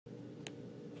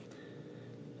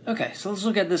Okay, so let's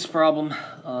look at this problem,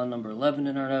 number 11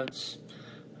 in our notes.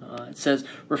 It says,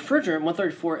 refrigerant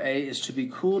 134A is to be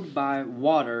cooled by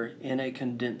water in a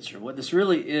condenser. What this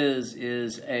really is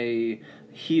a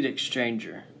heat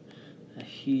exchanger. A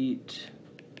heat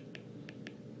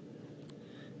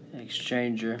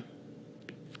exchanger.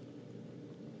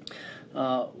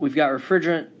 We've got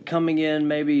refrigerant coming in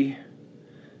maybe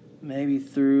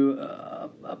through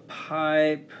a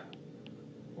pipe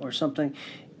or something,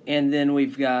 and then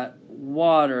we've got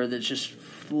water that's just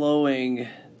flowing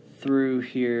through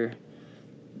here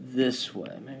this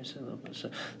way. Maybe say a little bit.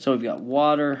 So we've got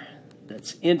water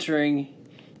that's entering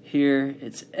here,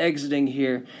 it's exiting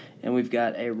here, and we've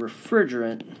got a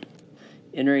refrigerant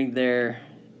entering there,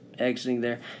 exiting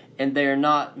there, and they're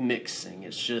not mixing.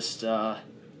 It's just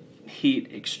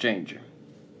heat exchanger.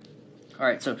 All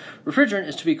right, so refrigerant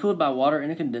is to be cooled by water in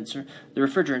a condenser. The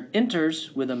refrigerant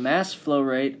enters with a mass flow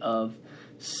rate of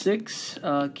 6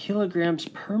 kilograms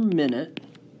per minute,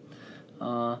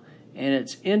 and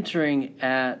it's entering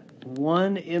at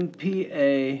 1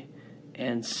 MPa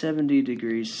and 70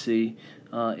 degrees C.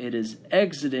 It is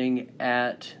exiting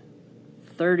at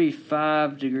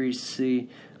 35 degrees C.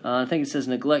 I think it says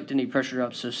neglect any pressure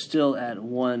drop, so still at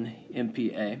 1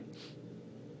 MPa.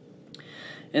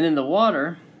 And then the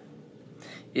water,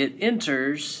 it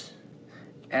enters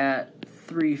at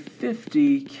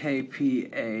 350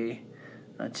 kPa,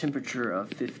 a temperature of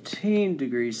 15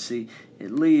 degrees C.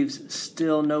 It leaves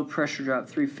still no pressure drop,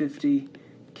 350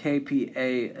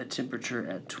 kPa, a temperature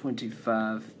at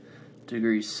 25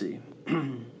 degrees C.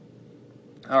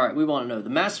 All right, we want to know the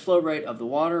mass flow rate of the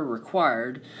water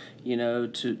required,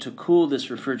 to cool this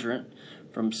refrigerant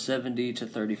from 70 to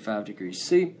 35 degrees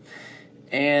C,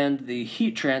 and the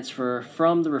heat transfer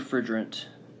from the refrigerant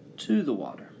to the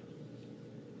water.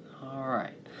 All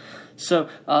right. So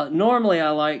normally I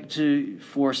like to,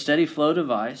 for steady flow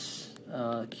device,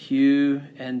 Q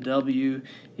and W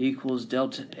equals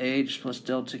delta H plus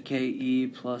delta KE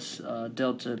plus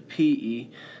delta PE,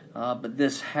 but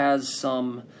this has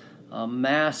some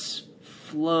mass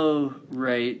flow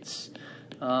rates,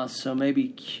 so maybe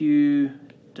Q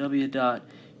W dot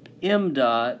M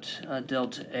dot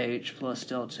delta H plus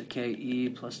delta KE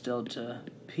plus delta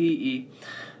PE,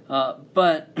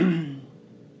 but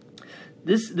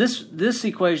this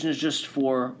equation is just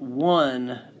for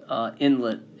one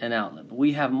inlet and outlet, but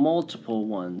we have multiple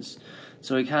ones,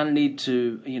 so we kind of need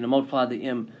to multiply the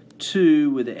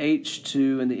M2 with the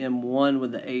H2 and the M1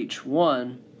 with the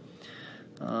H1.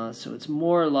 So it's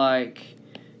more like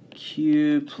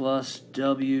Q plus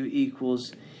W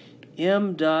equals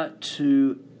M dot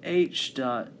 2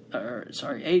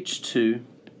 H2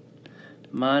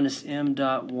 minus M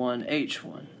dot 1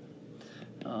 H1.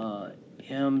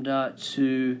 M dot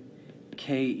 2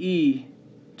 KE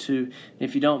 2.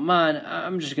 If you don't mind,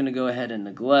 I'm just going to go ahead and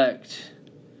neglect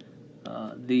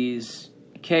these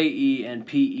KE and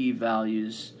PE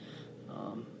values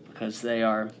because they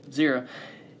are 0.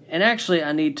 And actually,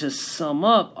 I need to sum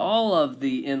up all of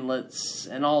the inlets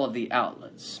and all of the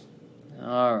outlets.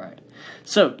 All right.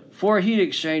 So, for a heat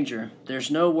exchanger, there's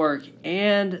no work,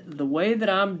 and the way that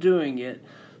I'm doing it,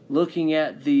 looking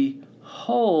at the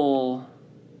whole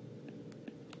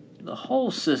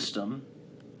system,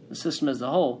 the system as a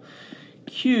whole,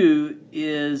 Q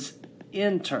is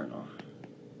internal.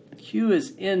 Q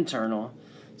is internal,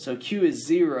 so Q is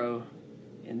 0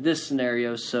 in this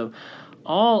scenario. So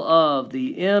all of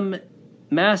the M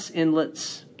mass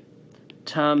inlets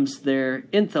times their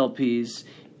enthalpies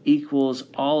equals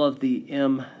all of the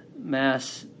M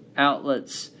mass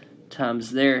outlets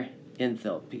times their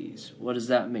enthalpies. What does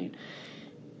that mean?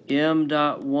 M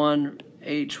dot 1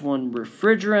 H1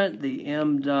 refrigerant, the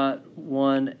M dot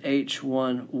 1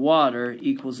 H1 water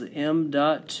equals the M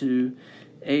dot 2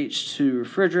 H2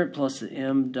 refrigerant plus the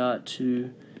M dot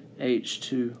 2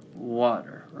 H2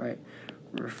 water, right?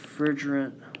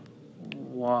 Refrigerant,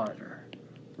 water.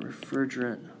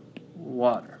 Refrigerant,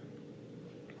 water.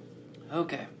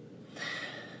 Okay.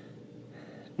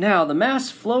 Now, the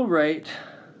mass flow rate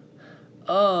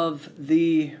of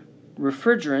the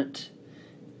refrigerant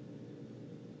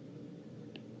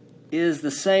is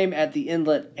the same at the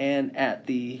inlet and at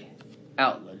the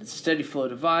outlet. It's a steady flow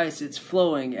device. It's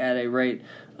flowing at a rate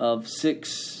of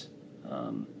 6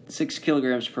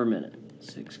 kilograms per minute.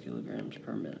 6 kilograms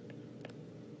per minute.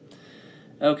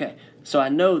 Okay, so I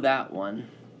know that one,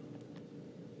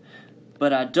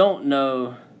 but I don't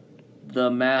know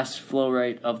the mass flow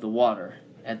rate of the water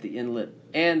at the inlet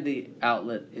and the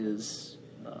outlet is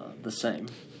the same.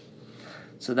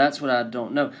 So that's what I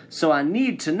don't know. So I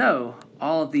need to know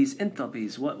all of these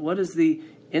enthalpies. What is the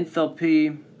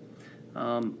enthalpy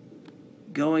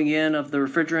going in of the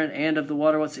refrigerant and of the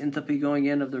water? What's the enthalpy going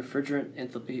in of the refrigerant,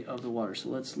 enthalpy of the water? So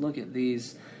let's look at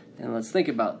these and let's think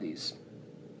about these.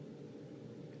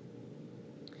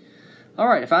 All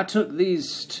right, if I took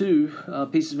these two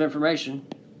pieces of information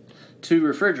to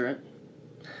refrigerant,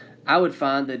 I would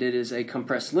find that it is a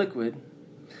compressed liquid.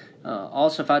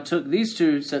 Also, if I took these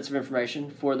two sets of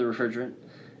information for the refrigerant,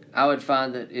 I would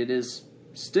find that it is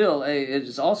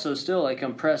also still a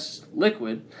compressed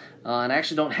liquid. And I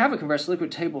actually don't have a compressed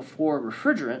liquid table for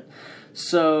refrigerant,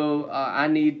 so I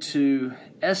need to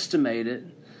estimate it.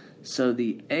 So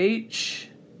the H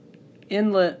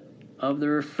inlet of the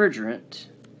refrigerant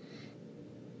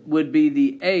would be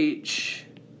the H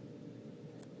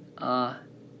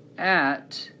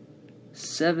at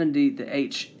 70, the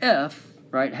HF,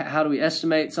 right? How do we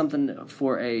estimate something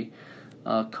for a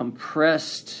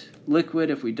compressed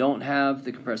liquid if we don't have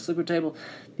the compressed liquid table?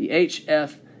 The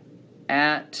HF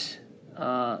at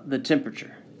the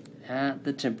temperature. At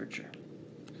the temperature.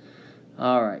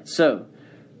 All right, so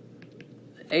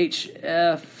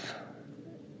HF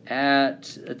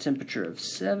at a temperature of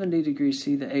 70 degrees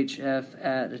C, the HF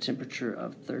at a temperature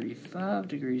of 35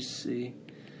 degrees C.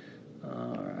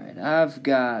 All right, I've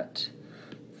got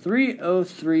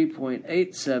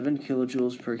 303.87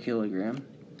 kilojoules per kilogram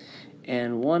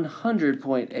and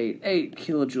 100.88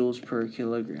 kilojoules per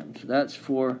kilogram. So that's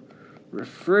for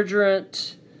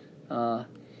refrigerant,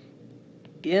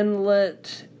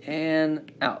 inlet,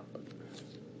 and outlet.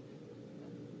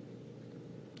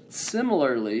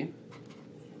 Similarly,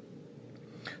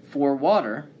 for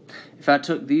water, if I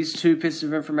took these two pieces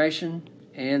of information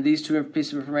and these two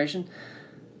pieces of information,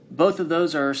 both of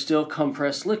those are still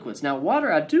compressed liquids. Now, water,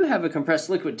 I do have a compressed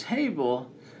liquid table,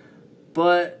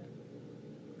 but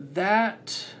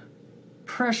that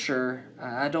pressure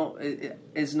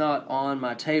is not on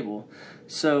my table.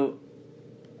 So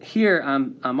here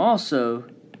I'm also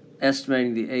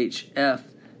estimating the HF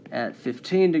at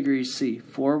 15 degrees C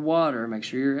for water. Make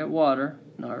sure you're at water,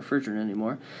 not refrigerant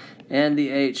anymore. And the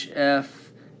HF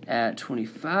at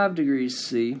 25 degrees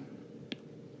C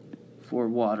for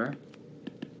water.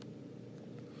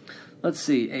 Let's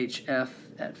see, HF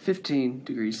at 15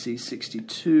 degrees C,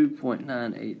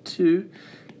 62.982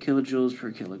 kilojoules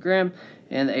per kilogram.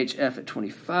 And the HF at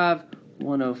 25,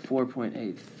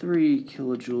 104.83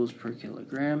 kilojoules per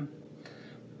kilogram.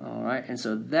 All right, and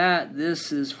so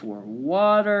this is for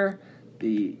water,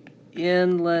 the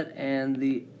inlet, and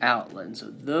the outlet. And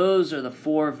so those are the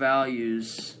four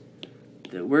values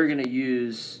that we're going to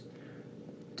use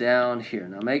down here.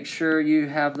 Now make sure you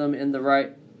have them in the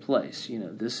right place. You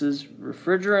know, this is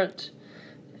refrigerant,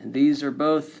 and these are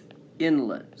both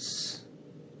inlets.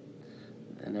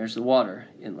 And there's the water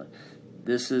inlet.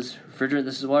 This is refrigerant,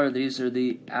 this is water, these are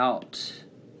the out.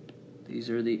 These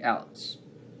are the outs.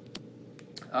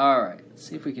 All right, let's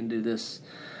see if we can do this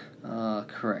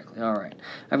correctly. All right,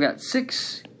 I've got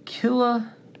 6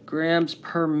 kilograms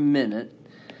per minute.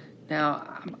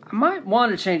 Now, I might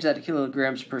want to change that to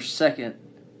kilograms per second,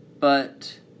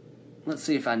 but let's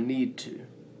see if I need to.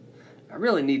 I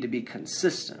really need to be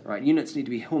consistent, right? Units need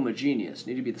to be homogeneous,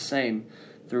 need to be the same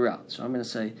throughout. So I'm going to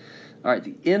say, all right,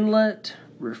 the inlet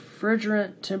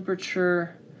refrigerant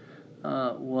temperature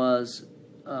was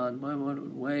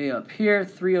way up here,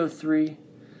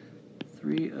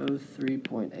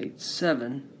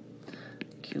 303.87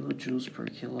 kilojoules per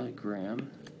kilogram.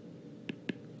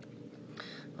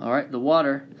 All right, the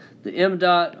water, the M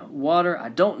dot water, I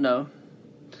don't know,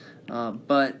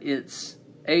 but its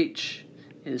H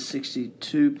is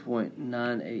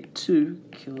 62.982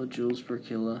 kilojoules per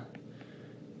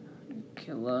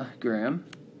kilogram.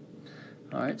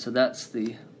 All right, so that's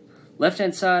the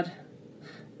left-hand side,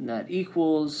 and that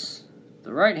equals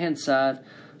the right-hand side.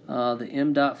 The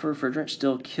M dot for refrigerant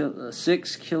still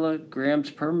 6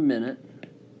 kilograms per minute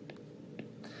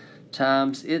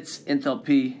times its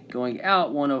enthalpy going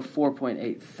out,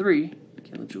 104.83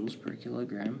 kilojoules per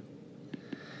kilogram.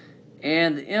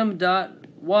 And the M dot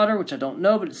water, which I don't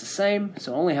know, but it's the same,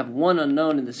 so I only have one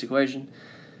unknown in this equation,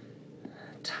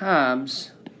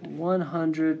 times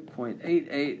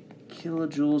 100.88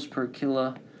 kilojoules per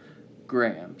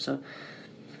kilogram. So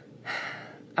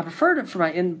I preferred it for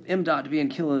my M dot to be in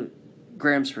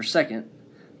kilograms per second,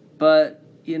 but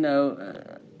you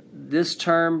know, this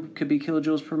term could be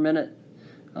kilojoules per minute.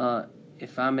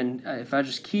 If I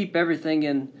just keep everything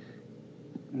in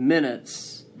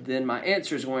minutes, then my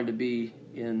answer is going to be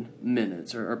in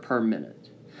minutes or per minute.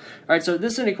 All right, so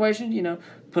this is an equation. You know,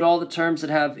 put all the terms that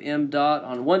have M dot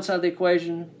on one side of the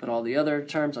equation, put all the other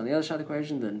terms on the other side of the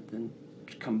equation, then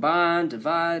combine,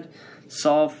 divide,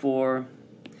 solve for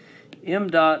M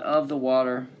dot of the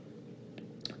water,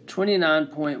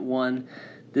 29.1.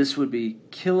 This would be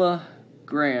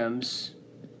kilograms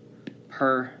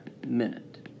per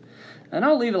minute. And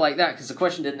I'll leave it like that because the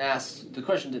question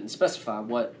didn't specify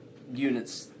what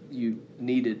units you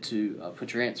needed to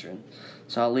put your answer in.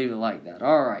 So I'll leave it like that.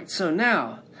 All right, so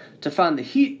now to find the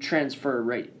heat transfer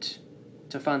rate.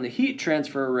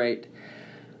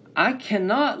 I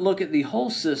cannot look at the whole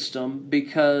system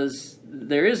because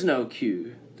there is no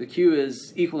Q. The Q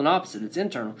is equal and opposite. It's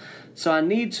internal. So I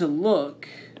need to look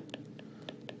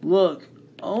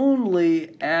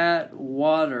only at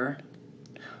water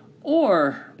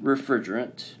or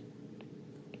refrigerant.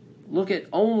 Look at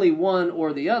only one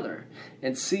or the other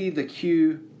and see the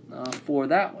Q for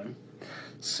that one.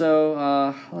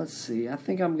 So let's see. I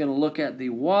think I'm going to look at the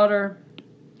water.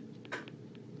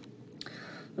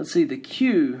 Let's see. The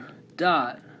Q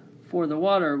dot for the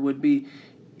water would be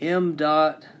m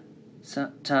dot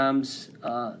times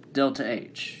delta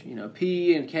H. You know,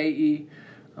 P and KE.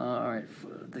 All right.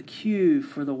 The Q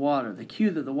for the water. The Q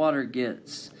that the water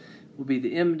gets will be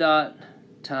the m dot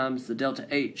times the delta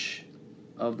H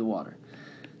of the water.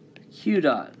 Q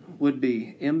dot would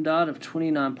be m dot of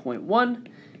 29.1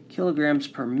 kilograms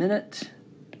per minute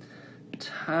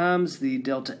times the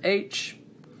delta H.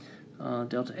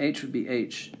 Delta H would be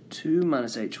H2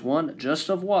 minus H1, just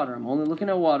of water. I'm only looking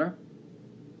at water.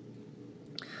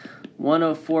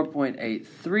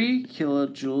 104.83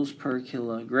 kilojoules per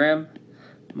kilogram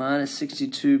minus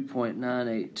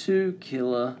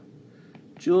 62.982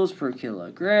 kilojoules per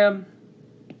kilogram.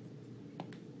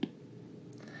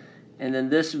 And then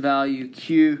this value,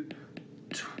 Q,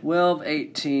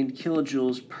 1218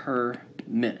 kilojoules per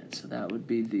minute. So that would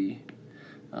be the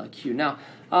Q. Now,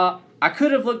 I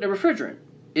could have looked at refrigerant.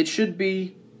 It should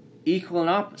be equal and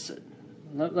opposite.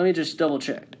 Let me just double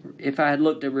check. If I had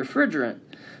looked at refrigerant,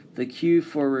 the Q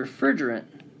for refrigerant,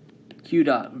 Q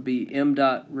dot would be m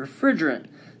dot refrigerant,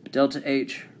 delta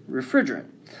H refrigerant.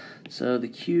 So the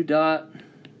Q dot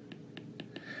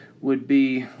would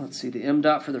be, let's see, the m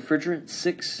dot for the refrigerant,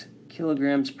 6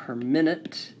 kilograms per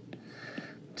minute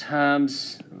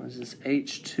times, what is this,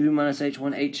 H2 minus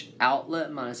H1, H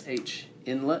outlet minus H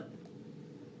inlet.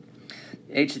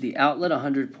 H of the outlet,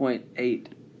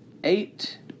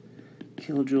 100.88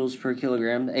 kilojoules per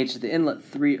kilogram. The H of the inlet,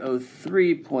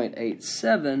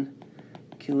 303.87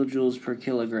 kilojoules per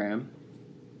kilogram.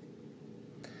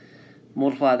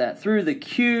 Multiply that through. The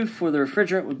Q for the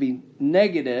refrigerant would be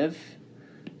negative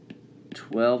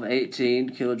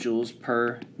 1218 kilojoules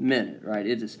per minute, right?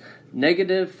 It is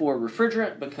negative for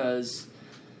refrigerant because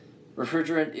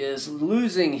refrigerant is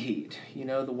losing heat. You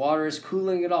know, the water is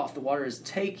cooling it off. The water is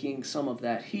taking some of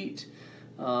that heat,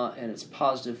 and it's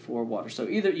positive for water. So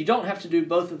either you don't have to do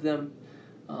both of them,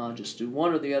 just do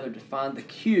one or the other to find the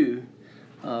Q,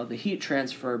 the heat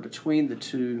transfer between the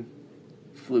two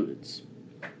fluids.